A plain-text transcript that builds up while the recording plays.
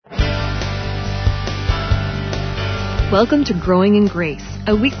Welcome to Growing in Grace,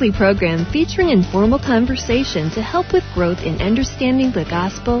 a weekly program featuring informal conversation to help with growth in understanding the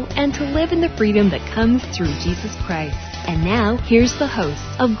gospel and to live in the freedom that comes through Jesus Christ. And now, here's the hosts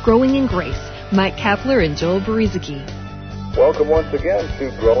of Growing in Grace, Mike Kapler and Joel Berizicki. Welcome once again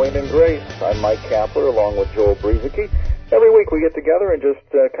to Growing in Grace. I'm Mike Kapler along with Joel Berizicki. Every week we get together and just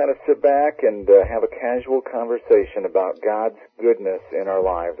kind of sit back and have a casual conversation about God's goodness in our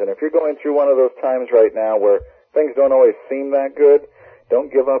lives. And if you're going through one of those times right now where things don't always seem that good,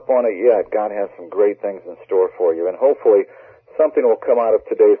 don't give up on it yet. God has some great things in store for you. And hopefully something will come out of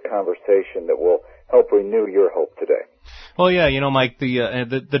today's conversation that will help renew your hope today. Well, yeah, you know, Mike,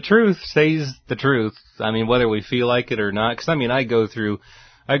 the truth stays the truth. I mean, whether we feel like it or not. Because, I mean, I go through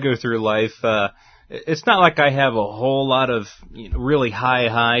life. It's not like I have a whole lot of really high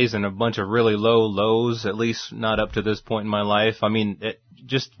highs and a bunch of really low lows, at least not up to this point in my life. I mean,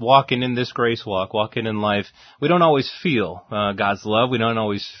 just walking in this grace walk, walking in life, we don't always feel God's love. We don't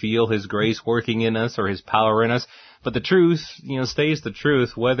always feel His grace working in us or His power in us. But the truth, stays the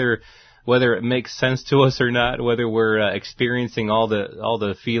truth, whether it makes sense to us or not, whether we're experiencing all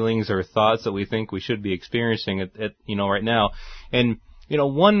the feelings or thoughts that we think we should be experiencing at right now. And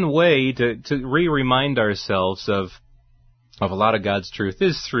one way to re-remind ourselves of a lot of God's truth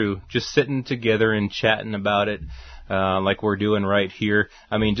is through just sitting together and chatting about it, like we're doing right here.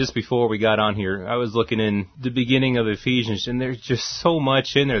 I mean, just before we got on here, I was looking in the beginning of Ephesians, and there's just so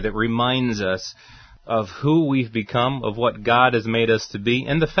much in there that reminds us of who we've become, of what God has made us to be,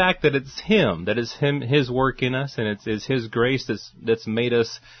 and the fact that it's Him, His work in us, and it's His grace that's made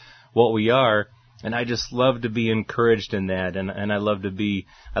us what we are. And I just love to be encouraged in that, and I love to be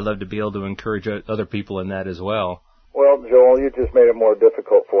able to encourage other people in that as well. Well, Joel, you just made it more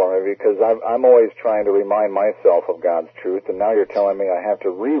difficult for me because I'm always trying to remind myself of God's truth, and now you're telling me I have to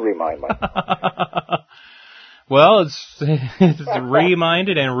re-remind myself. Well, it's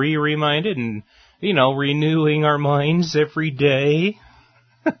reminded and re-reminded, and renewing our minds every day.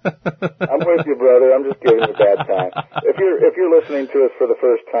 I'm with you, brother. I'm just giving you a bad time. If you're listening to us for the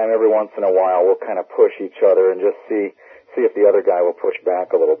first time, every once in a while we'll kind of push each other and just see if the other guy will push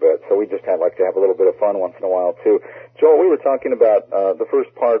back a little bit. So we just like to have a little bit of fun once in a while too. Joel, we were talking about the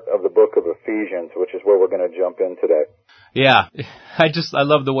first part of the book of Ephesians, which is where we're going to jump in today. Yeah, I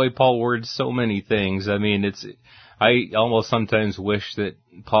love the way Paul words so many things. I mean, I almost sometimes wish that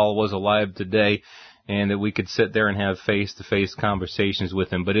Paul was alive today and that we could sit there and have face-to-face conversations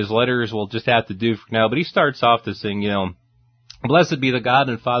with him. But his letters will just have to do for now. But he starts off this thing, Blessed be the God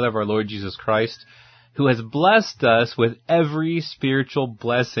and Father of our Lord Jesus Christ, who has blessed us with every spiritual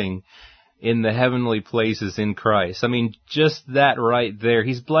blessing in the heavenly places in Christ. I mean, just that right there.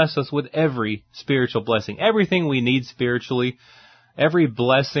 He's blessed us with every spiritual blessing. Everything we need spiritually, every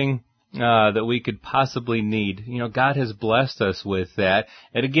blessing that we could possibly need. God has blessed us with that.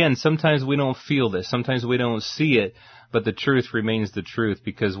 And again, sometimes we don't feel this. Sometimes we don't see it. But the truth remains the truth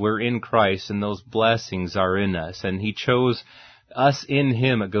because we're in Christ and those blessings are in us. And He chose us in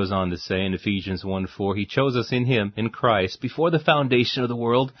Him, it goes on to say in Ephesians 1:4. He chose us in Him, in Christ, before the foundation of the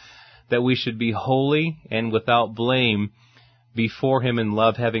world, that we should be holy and without blame before Him in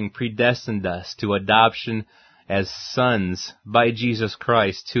love, having predestined us to adoption as sons by Jesus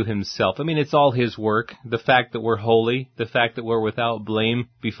Christ to Himself. I mean, it's all His work. The fact that we're holy, the fact that we're without blame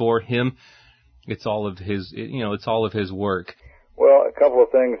before Him, it's all of His, it's all of His work. Well, a couple of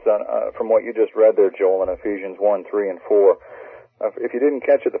things from what you just read there, Joel, in Ephesians 1, 3, and 4. If you didn't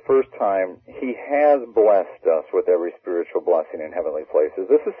catch it the first time, He has blessed us with every spiritual blessing in heavenly places.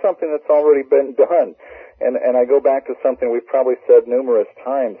 This is something that's already been done. And I go back to something we've probably said numerous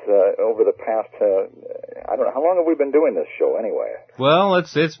times over the past, I don't know, how long have we been doing this show anyway? Well,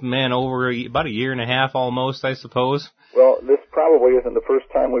 it's over about a year and a half almost, I suppose. Well, this probably isn't the first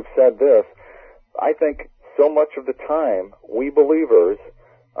time we've said this. I think so much of the time, we believers,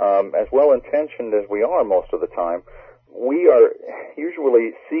 as well-intentioned as we are most of the time, we are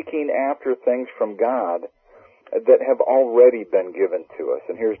usually seeking after things from God that have already been given to us.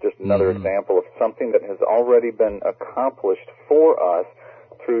 And here's just another example of something that has already been accomplished for us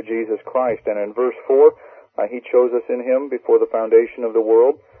through Jesus Christ. And in verse 4, He chose us in Him before the foundation of the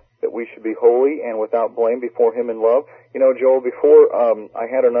world, that we should be holy and without blame before Him in love. Joel, before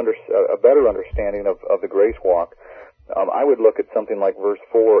I had a better understanding of the grace walk, I would look at something like verse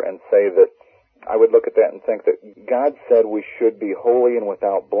 4 and say that I would look at that and think that God said we should be holy and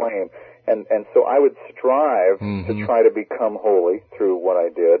without blame. And so I would strive to try to become holy through what I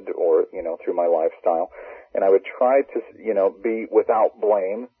did or, through my lifestyle. And I would try to, be without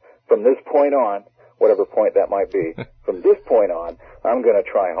blame from this point on, whatever point that might be. From this point on, I'm going to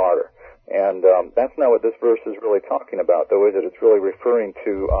try harder. And that's not what this verse is really talking about, though, is it? It's really referring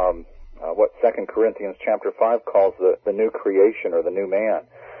to what 2 Corinthians chapter 5 calls the new creation or the new man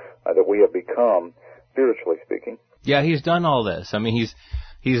that we have become, spiritually speaking. Yeah, he's done all this. I mean,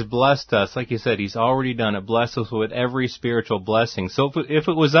 he's blessed us. Like you said, he's already done it. Blessed us with every spiritual blessing. So if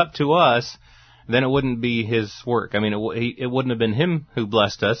it was up to us, then it wouldn't be his work. I mean, it wouldn't have been him who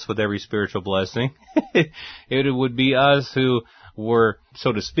blessed us with every spiritual blessing. It would be us who were,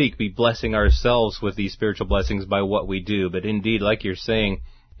 so to speak, be blessing ourselves with these spiritual blessings by what we do. But indeed, like you're saying,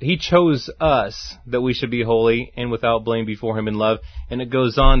 he chose us that we should be holy and without blame before him in love. And it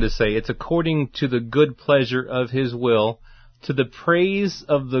goes on to say, it's according to the good pleasure of his will, to the praise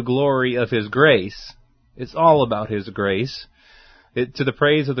of the glory of his grace. It's all about his grace. To the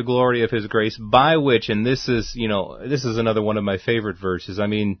praise of the glory of his grace, by which, and this is another one of my favorite verses. I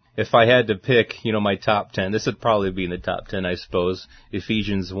mean, if I had to pick, my top 10, this would probably be in the top 10, I suppose.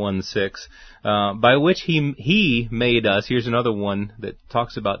 Ephesians 1:6, by which he made us. Here's another one that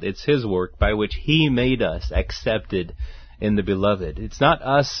talks about it's his work, by which he made us accepted in the beloved. It's not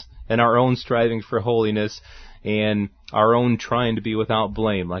us and our own striving for holiness and our own trying to be without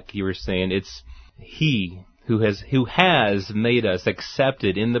blame, like you were saying. It's he who has made us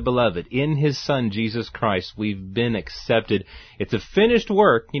accepted in the beloved, in his Son, Jesus Christ. We've been accepted. It's a finished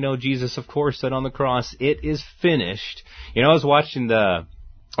work. Jesus, of course, said on the cross, it is finished. I was watching the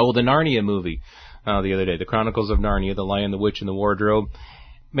Narnia movie the other day, the Chronicles of Narnia, The Lion, the Witch, and the Wardrobe.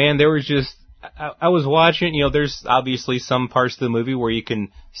 Man, there was just, I was watching, there's obviously some parts of the movie where you can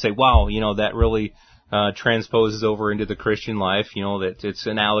say, wow, that really transposes over into the Christian life, that it's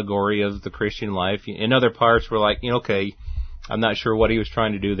an allegory of the Christian life. In other parts, we're like, okay, I'm not sure what he was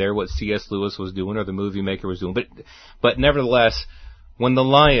trying to do there, what C.S. Lewis was doing or the movie maker was doing. But nevertheless, when the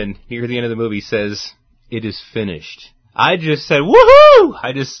lion, near the end of the movie, says, it is finished, I just said, woohoo!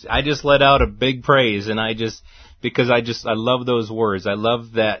 I just let out a big praise, and I love those words. I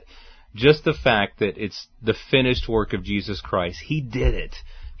love that, just the fact that it's the finished work of Jesus Christ. He did it.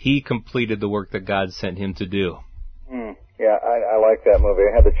 He completed the work that God sent him to do. Yeah, I like that movie.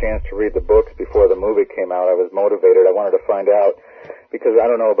 I had the chance to read the books before the movie came out. I was motivated. I wanted to find out, because I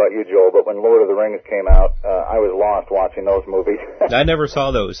don't know about you, Joel, but when Lord of the Rings came out, I was lost watching those movies. I never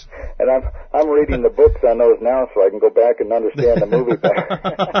saw those. And I'm reading the books on those now so I can go back and understand the movie better.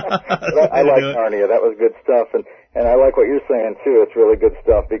 I like Narnia. That was good stuff. And I like what you're saying, too. It's really good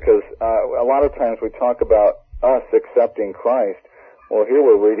stuff, because a lot of times we talk about us accepting Christ. Well, here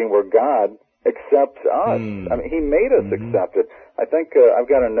we're reading where God accepts us. I mean, he made us accepted. I think I've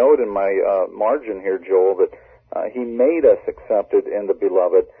got a note in my margin here, Joel, that he made us accepted in the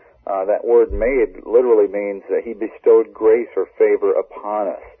beloved. That word made literally means that he bestowed grace or favor upon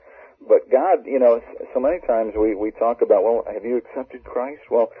us. But God, so many times we talk about, well, have you accepted Christ?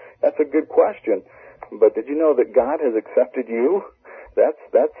 Well, that's a good question. But did you know that God has accepted you? That's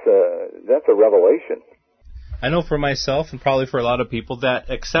a revelation. I know for myself, and probably for a lot of people,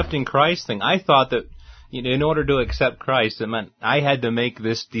 that accepting Christ thing, I thought that in order to accept Christ, it meant I had to make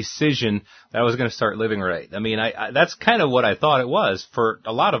this decision that I was going to start living right. I mean, that's kind of what I thought it was for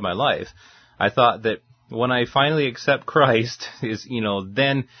a lot of my life. I thought that when I finally accept Christ,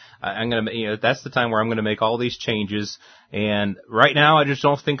 then I'm going to, that's the time where I'm going to make all these changes. And right now, I just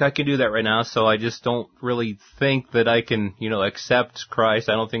don't think I can do that right now. So I just don't really think that I can, accept Christ.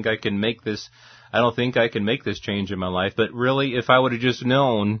 I don't think I can make this change in my life. But really, if I would have just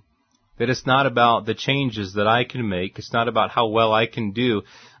known that it's not about the changes that I can make, it's not about how well I can do,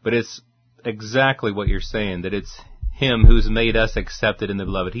 but it's exactly what you're saying, that it's him who's made us accepted in the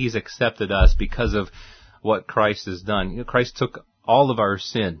beloved. He's accepted us because of what Christ has done. Christ took all of our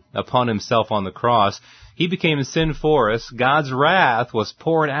sin upon himself on the cross. He became sin for us. God's wrath was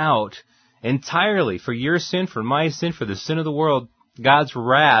poured out entirely for your sin, for my sin, for the sin of the world. God's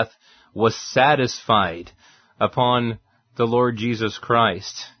wrath was satisfied upon the Lord Jesus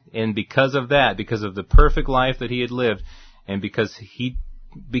Christ. And because of that, because of the perfect life that he had lived, and because he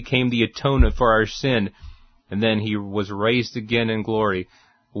became the atonement for our sin, and then he was raised again in glory,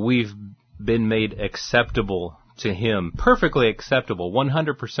 we've been made acceptable to him. Perfectly acceptable,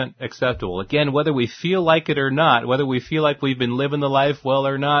 100% acceptable. Again, whether we feel like it or not, whether we feel like we've been living the life well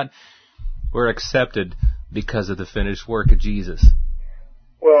or not, we're accepted because of the finished work of Jesus.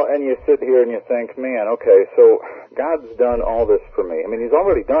 Well, and you sit here and you think, man, okay, so God's done all this for me. I mean, he's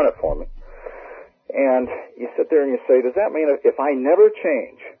already done it for me. And you sit there and you say, does that mean if I never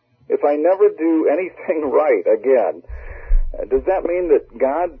change, if I never do anything right again, does that mean that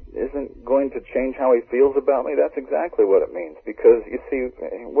God isn't going to change how he feels about me? That's exactly what it means. Because, you see,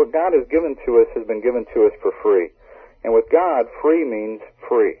 what God has given to us has been given to us for free. And with God, free means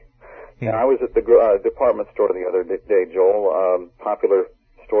free. And I was at the department store the other day, Joel, popular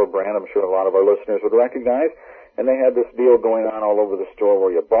store brand I'm sure a lot of our listeners would recognize, and they had this deal going on all over the store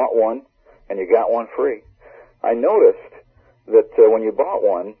where you bought one and you got one free. I noticed that when you bought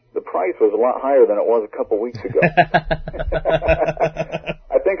one, the price was a lot higher than it was a couple weeks ago.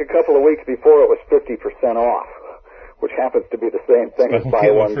 I think a couple of weeks before it was 50% off, which happens to be the same thing as buy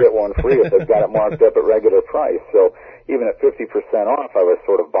one, get one free if they've got it marked up at regular price. So even at 50% off, I was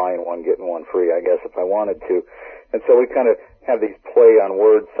sort of buying one, getting one free, I guess, if I wanted to. And so we kind of have these play on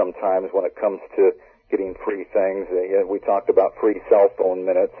words sometimes when it comes to getting free things. We talked about free cell phone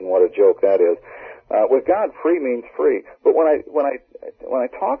minutes and what a joke that is. With God, free means free. But when I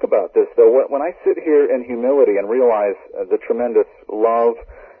talk about this, though, when I sit here in humility and realize the tremendous love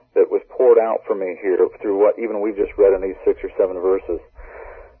that was poured out for me here through what even we've just read in these 6 or 7 verses,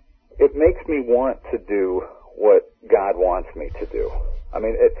 it makes me want to do what God wants me to do. I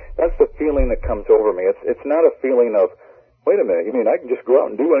mean, that's the feeling that comes over me. It's not a feeling of, wait a minute, you mean I can just go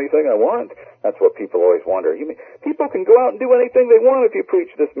out and do anything I want? That's what people always wonder. You mean people can go out and do anything they want if you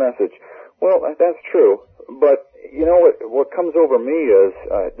preach this message? Well, that's true, but you know what comes over me is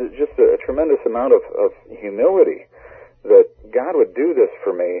just a tremendous amount of humility that God would do this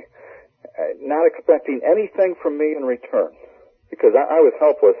for me, not expecting anything from me in return, because I was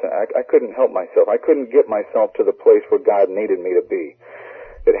helpless. I couldn't help myself. I couldn't get myself to the place where God needed me to be.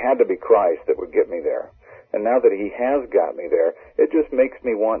 It had to be Christ that would get me there. And now that He has got me there, it just makes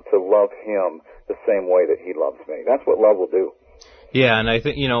me want to love Him the same way that He loves me. That's what love will do. Yeah, and I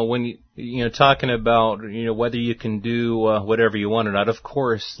think, when talking about, whether you can do whatever you want or not, of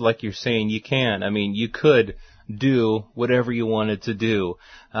course, like you're saying, you can. I mean, you could do whatever you wanted to do.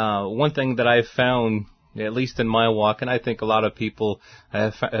 One thing that I've found, at least in my walk, and I think a lot of people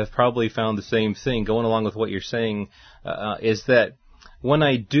have probably found the same thing, going along with what you're saying, is that when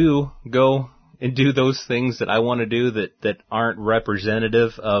I do go and do those things that I want to do that aren't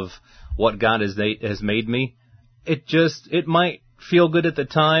representative of what God has made me, it might feel good at the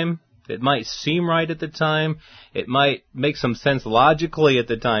time. It might seem right at the time. It might make some sense logically at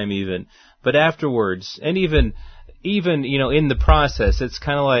the time even. But afterwards, and even in the process, it's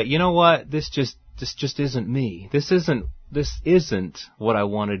kind of like, you know what? This just isn't me. This isn't what I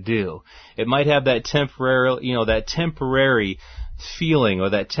want to do. It might have that temporary feeling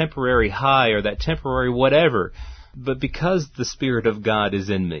or that temporary high or that temporary whatever. But because the Spirit of God is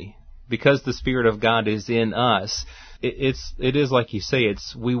in me, because the Spirit of God is in us, it is like you say,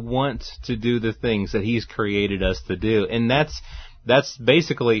 we want to do the things that He's created us to do. And that's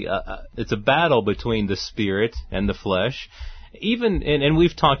basically, it's a battle between the Spirit and the flesh. Even, and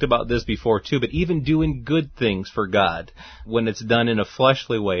we've talked about this before too, but even doing good things for God, when it's done in a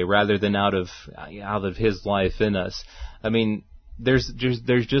fleshly way rather than out of His life in us. I mean, there's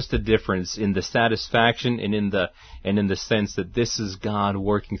just a difference in the satisfaction and in the sense that this is God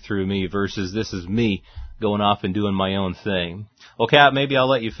working through me versus this is me going off and doing my own thing. Well, Kat, maybe I'll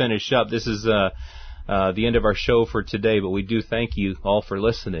let you finish up. This is the end of our show for today, but we do thank you all for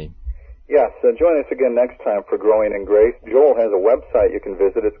listening. Yes, join us again next time for Growing in Grace. Joel has a website you can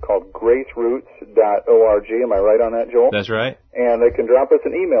visit. It's called graceroots.org. Am I right on that, Joel? That's right. And they can drop us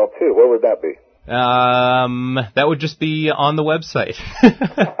an email, too. Where would that be? That would just be on the website.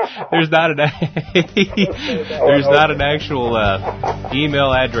 There's not an actual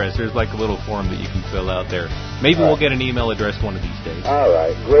email address. There's like a little form that you can fill out there. Maybe we'll get an email address one of these days. All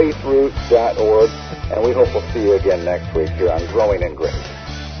right, graceroots.org, and we hope we'll see you again next week here on Growing in Grace.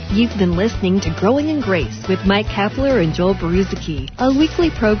 You've been listening to Growing in Grace with Mike Kapler and Joel Beruzicki, a weekly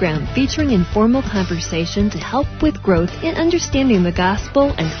program featuring informal conversation to help with growth in understanding the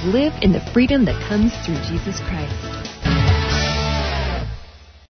gospel and to live in the freedom that comes through Jesus Christ.